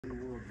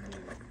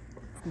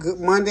Good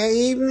Monday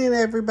evening,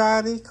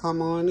 everybody.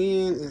 Come on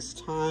in. It's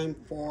time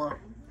for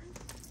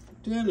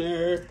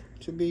dinner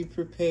to be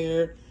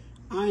prepared.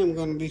 I am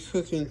going to be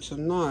cooking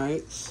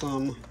tonight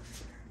some,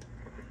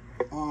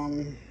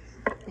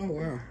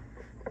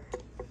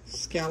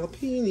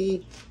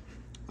 scallopini.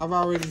 I've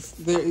already,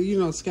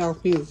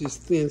 scallopini is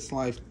just thin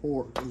sliced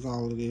pork is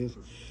all it is.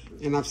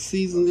 And I've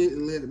seasoned it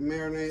and let it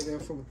marinate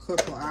there for a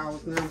couple of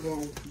hours. Now I'm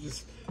going to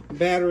just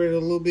batter it a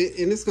little bit.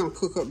 And it's going to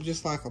cook up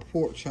just like a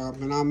pork chop.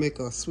 And I'll make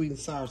a sweet and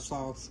sour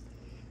sauce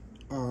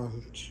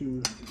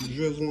to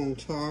drizzle on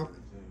top.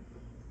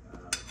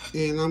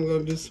 And I'm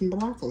going to do some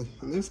broccoli.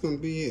 And that's going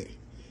to be it.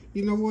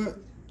 You know what?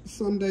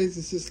 Some days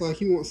it's just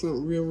like you want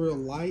something real, real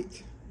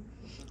light.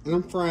 And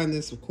I'm frying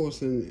this, of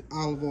course, in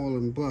olive oil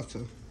and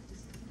butter.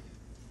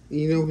 And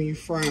you know, when you're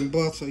frying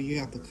butter, you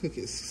have to cook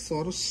it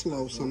sort of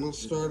slow. So I'm going to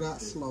start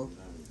out slow.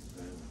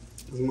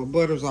 Because my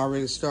butter's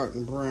already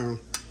starting to brown.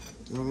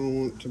 I don't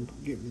want it to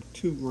get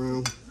too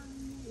brown.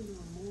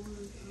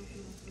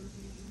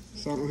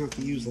 So I don't have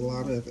to use a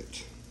lot of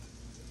it.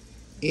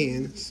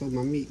 And so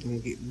my meat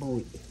don't get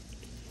burnt.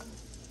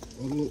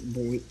 Or look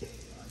burnt.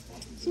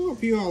 So I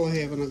hope you all are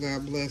having a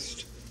God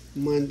blessed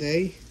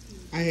Monday.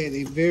 I had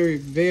a very,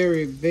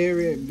 very,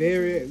 very,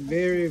 very,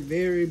 very,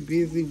 very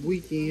busy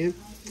weekend.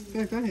 In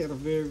fact, I had a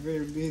very,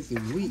 very busy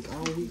week.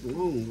 All week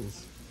long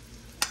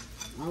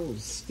I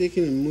was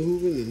sticking and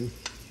moving, and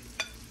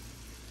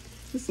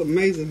it's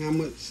amazing how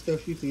much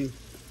stuff you can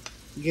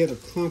get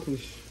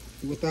accomplished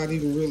without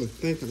even really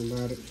thinking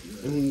about it.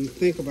 And when you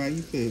think about it,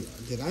 you think,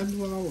 did I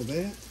do all of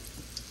that?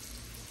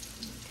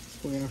 That's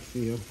the way I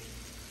feel.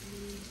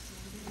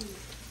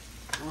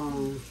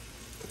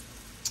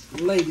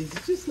 Ladies,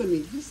 just let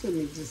me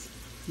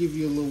give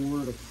you a little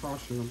word of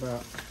caution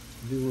about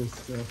doing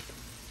stuff.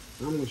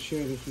 I'm going to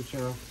share this with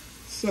y'all.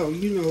 So,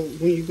 you know,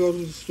 when you go to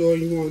the store,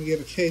 you want to get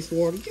a case of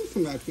water, get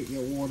somebody to pick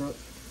your water up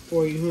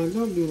for you, honey.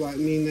 Don't do like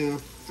me now.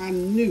 I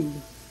knew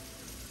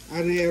I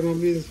didn't have no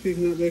business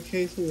picking up that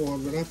case of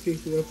water, but I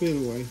picked it up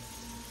anyway.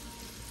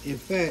 In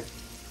fact,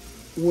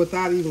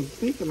 without even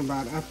thinking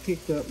about it, I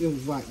picked up, it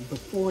was like the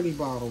 40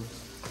 bottles.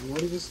 It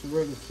wasn't just the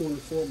regular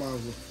 24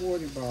 bottles, but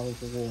 40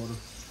 bottles of water.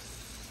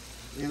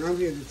 And I'm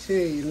here to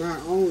tell you,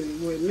 not only,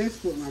 well, it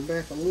messed with my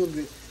back a little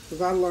bit,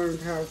 because I learned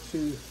how to,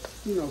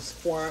 you know,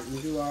 squat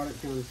and do all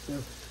that kind of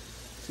stuff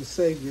to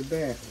save your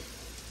back.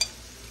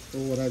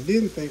 But what I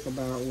didn't think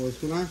about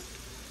was when I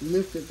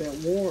lifted that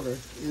water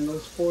in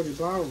those 40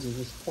 bottles, it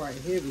was quite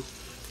heavy.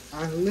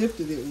 I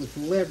lifted it with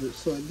leverage,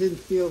 so it didn't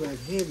feel that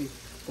heavy.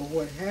 But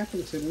what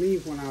happened to me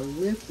when I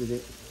lifted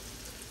it,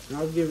 and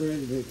I was getting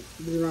ready to,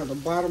 you know, the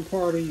bottom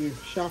part of your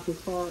shopping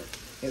cart,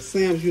 at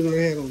Sam's, you know,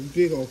 they had a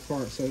big old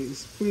cart, so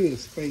it's plenty of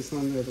space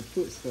on there to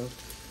put stuff.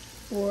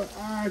 Boy,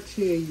 I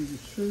tell you the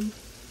truth,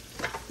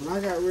 when I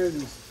got ready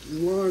to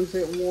lunge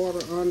that water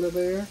under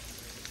there,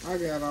 I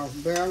got off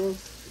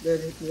balance.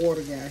 That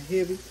water got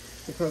heavy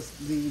because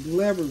the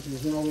leverage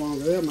was no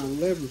longer there. My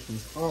leverage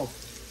was off.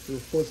 And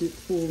of course, it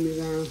pulled me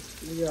down.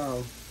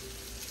 Y'all,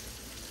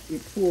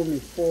 it pulled me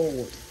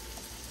forward.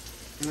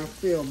 And I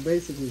fell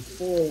basically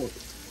forward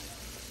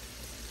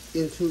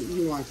into,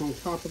 you know, like on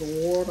top of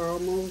the water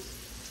almost.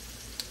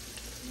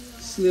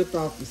 Slipped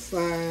off the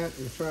side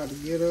and tried to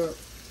get up.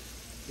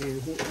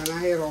 And I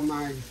had on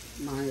my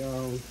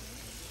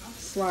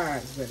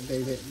slides that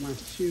day, that my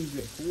shoes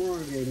that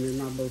Warren gave me,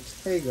 my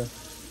Bottega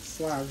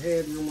slides,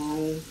 had them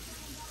on.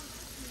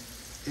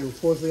 And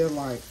of course they're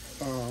like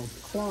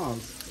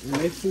clogs, and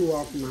they flew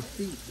off my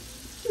feet.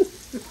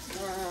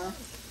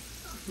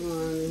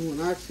 When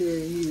I tell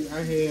you,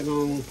 I had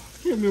on, I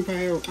can't remember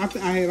if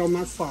I had on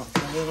my socks. I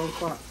had on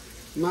socks.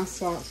 My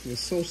socks were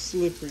so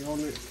slippery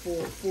on that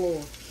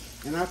floor,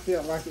 and I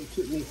felt like it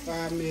took me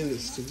 5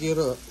 minutes to get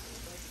up.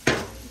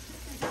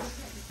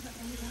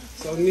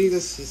 So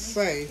needless to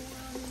say,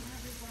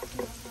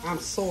 I'm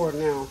sore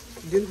now.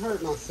 Didn't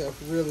hurt myself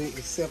really,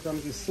 except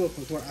I'm just sore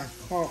because what I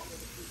caught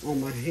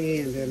on my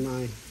hand and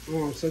my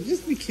arm. So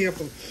just be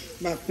careful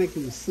about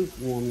thinking the soup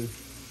warming,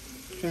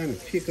 trying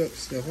to pick up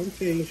stuff. I'm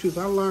telling you the truth,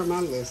 I learned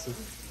my lesson.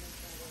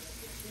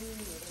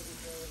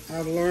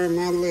 I learned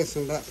my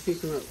lesson about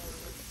picking up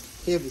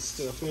heavy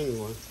stuff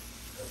anyway.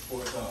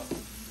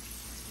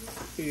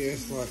 Yeah,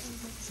 it's like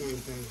the same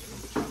thing.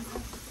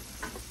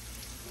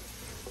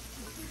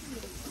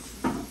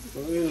 So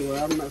anyway,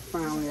 I'm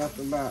finally,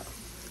 after about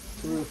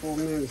 3 or 4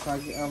 minutes, I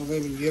was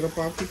able to get up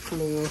off the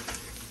floor.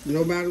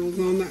 Nobody was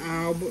on the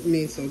aisle but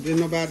me, so didn't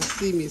nobody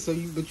see me. So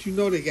but you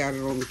know they got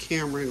it on the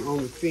camera and on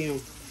the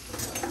film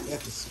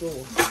at the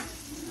store.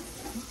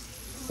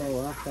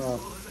 So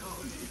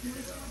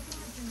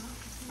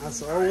I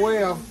said, oh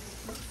well.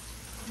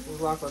 It was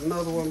like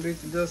another one bit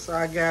to dust. So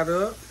I got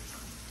up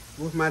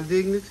with my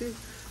dignity,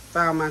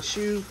 found my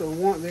shoes, because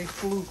once they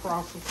flew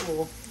across the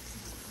floor.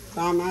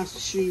 Found my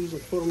shoes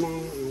and put them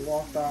on and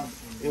walked off,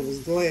 and was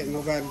glad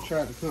nobody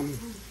tried to come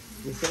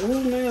and say,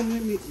 oh, ma'am,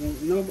 let me.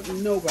 Nobody.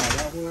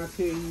 When I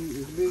tell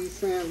you, as busy as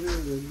Sam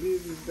is, as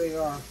busy as they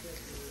are,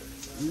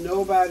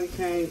 nobody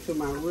came to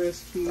my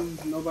rescue.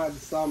 Nobody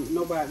saw me.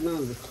 None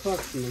of the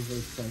customers,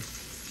 they say.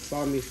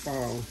 saw me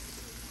fall.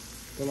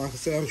 But like I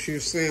said, I'm sure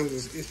Sam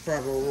is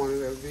probably on one of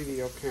their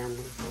video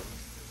cameras. But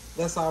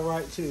that's all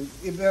right too.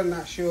 It better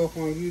not show up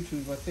on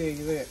YouTube, I tell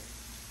you that.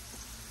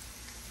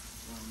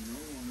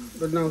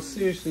 But no,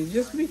 seriously,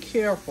 just be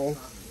careful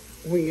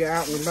when you're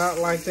out and about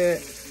like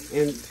that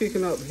and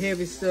picking up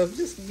heavy stuff.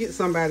 Just get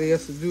somebody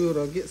else to do it,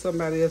 or get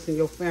somebody else in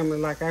your family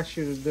like I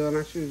should have done.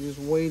 I should have just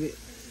waited.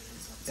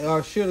 Or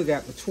I should have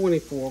got the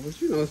 24,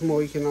 but you know it's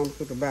more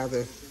economical to buy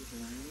the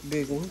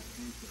big one.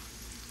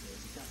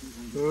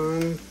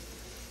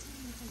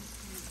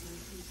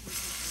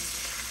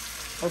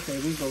 Okay,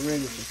 these are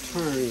ready to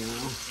turn,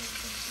 y'all.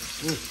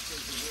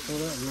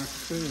 Hold up, not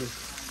too.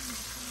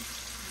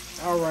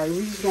 All right,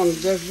 we just gonna.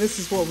 This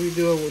is what we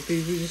do with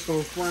these. We just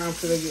gonna fry them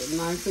till they get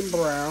nice and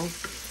brown.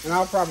 And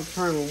I'll probably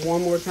turn them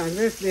one more time.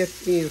 They're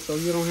thin, so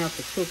you don't have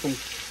to cook them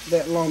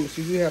that long, but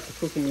you do have to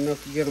cook them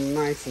enough to get them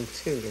nice and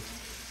tender.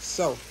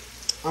 So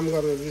I'm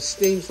gonna just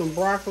steam some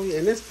broccoli,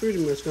 and that's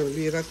pretty much gonna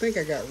be it. I think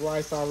I got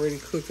rice already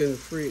cooked in the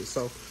fridge,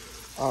 so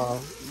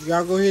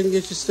y'all go ahead and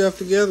get your stuff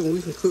together, and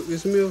we can cook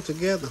this meal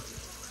together.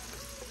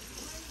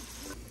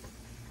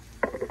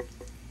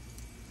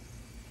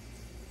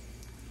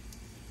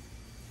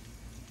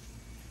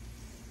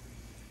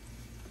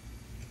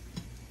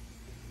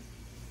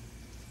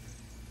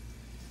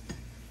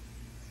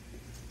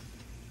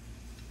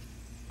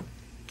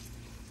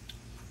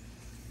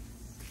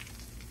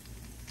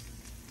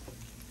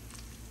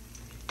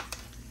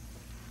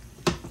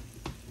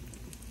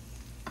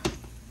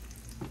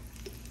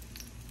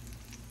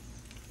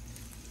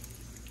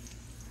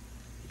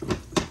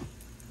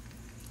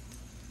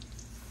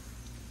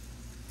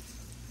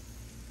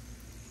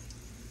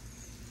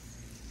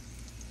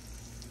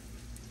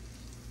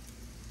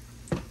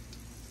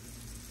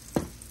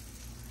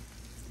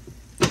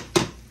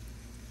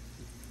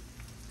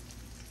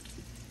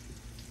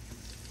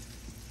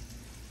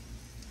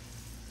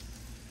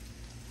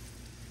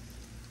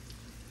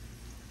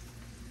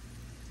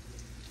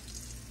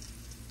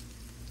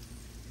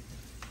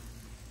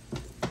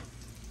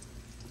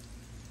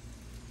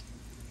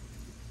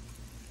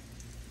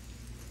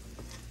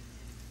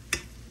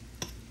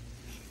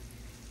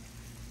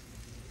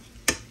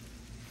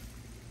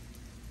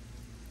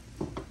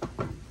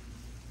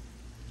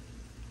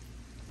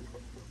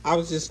 I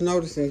was just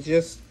noticing,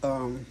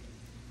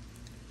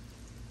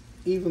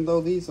 even though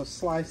these are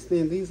sliced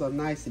thin, these are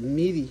nice and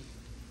meaty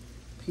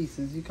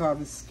pieces. You call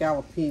this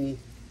scallopini.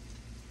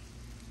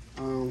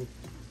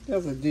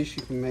 There's a dish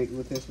you can make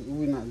with this.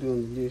 We're not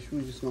doing the dish.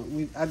 We're just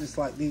going. I just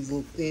like these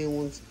little thin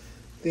ones.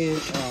 Thin,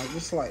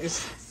 just like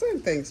it's the same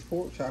thing as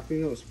pork chop. You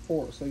know it's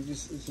pork, so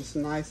it's just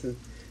nice and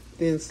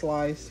thin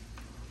sliced.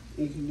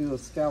 You can do a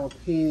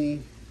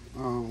scallopini.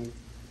 You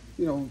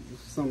know,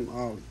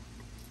 some.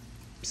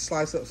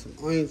 Slice up some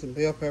onions and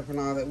bell pepper and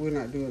all that. We're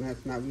not doing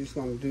that tonight. We're just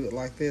going to do it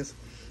like this.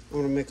 I'm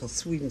going to make a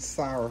sweet and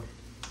sour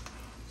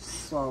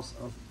sauce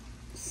of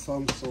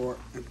some sort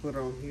and put it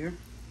on here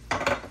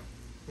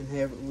and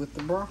have it with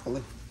the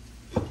broccoli.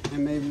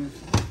 And maybe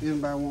if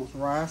anybody wants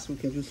rice, we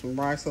can do some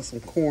rice or some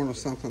corn or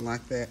something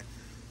like that.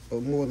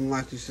 But more than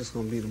likely, it's just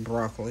going to be the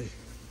broccoli.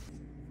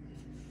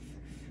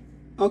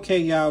 Okay,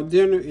 y'all,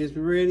 dinner is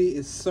ready.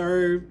 It's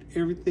served.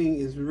 Everything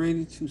is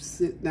ready to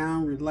sit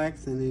down,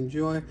 relax, and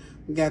enjoy.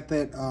 We got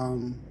that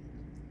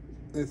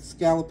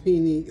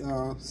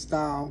scallopini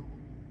style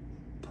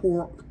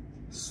pork,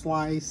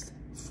 sliced,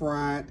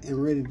 fried,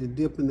 and ready to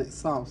dip in that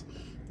sauce.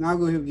 Now I'll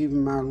go ahead and give you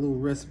my little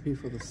recipe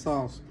for the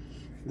sauce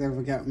that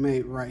we got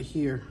made right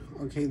here.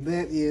 Okay,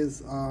 that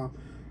is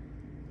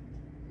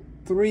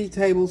 3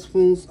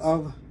 tablespoons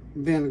of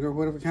vinegar,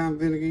 whatever kind of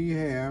vinegar you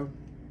have.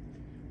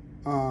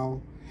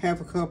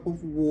 Half a cup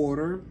of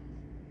water,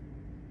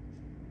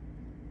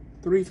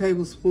 3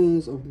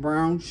 tablespoons of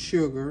brown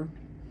sugar,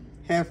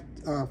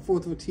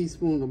 1/4 of a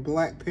teaspoon of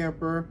black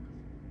pepper,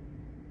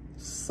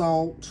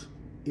 salt,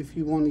 if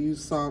you want to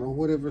use salt or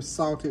whatever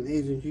salt and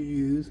agent you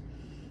use,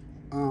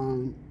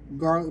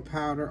 garlic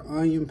powder,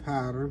 onion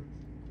powder,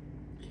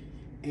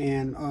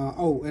 and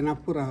and I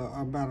put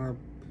about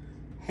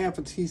half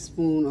a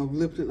teaspoon of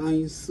Lipton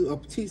onion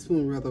soup, a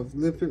teaspoon rather of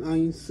Lipton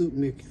onion soup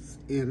mix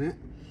in it.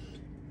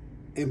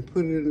 And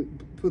put it in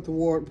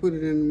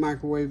the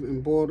microwave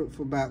and boiled it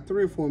for about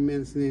 3 or 4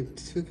 minutes, and then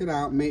took it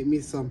out, made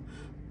me some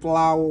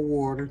flour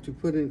water to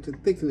put in to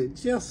thicken it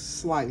just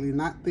slightly,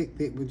 not thick,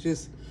 but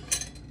just,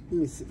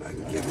 let me see if I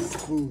can get a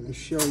spoon and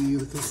show you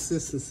the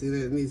consistency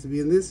that it needs to be.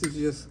 And this is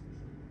just,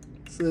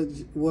 so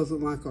it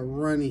wasn't like a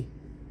runny.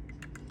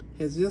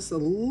 It's just a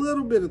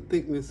little bit of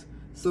thickness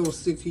so it'll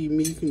stick to your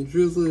meat. You can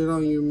drizzle it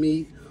on your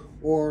meat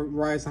or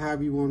rice,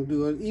 however you want to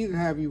do it. Eat it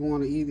however you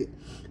want to eat it.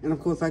 And of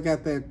course, I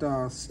got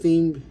that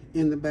steamed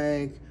in the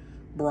bag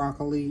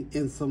broccoli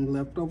and some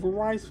leftover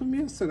rice from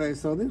yesterday.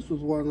 So this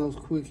was one of those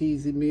quick,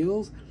 easy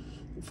meals.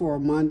 for a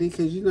Monday,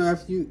 because you know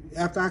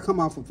after I come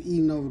off of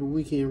eating over the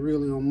weekend,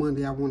 really on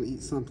Monday I want to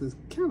eat something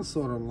kind of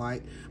sort of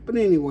light. But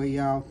anyway,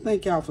 y'all,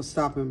 thank y'all for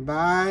stopping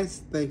by.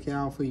 Thank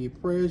y'all for your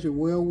prayers, your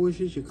well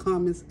wishes, your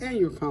comments, and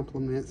your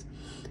compliments.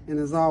 And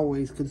as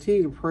always,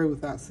 continue to pray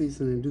without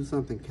ceasing and do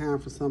something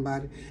kind for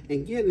somebody,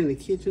 and get in the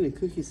kitchen and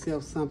cook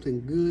yourself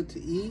something good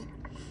to eat.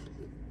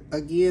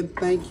 Again,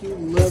 thank you,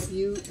 love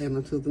you, and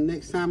until the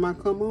next time I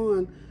come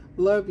on,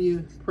 love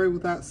you, pray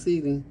without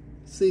ceasing,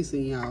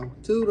 y'all.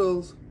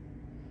 Toodles.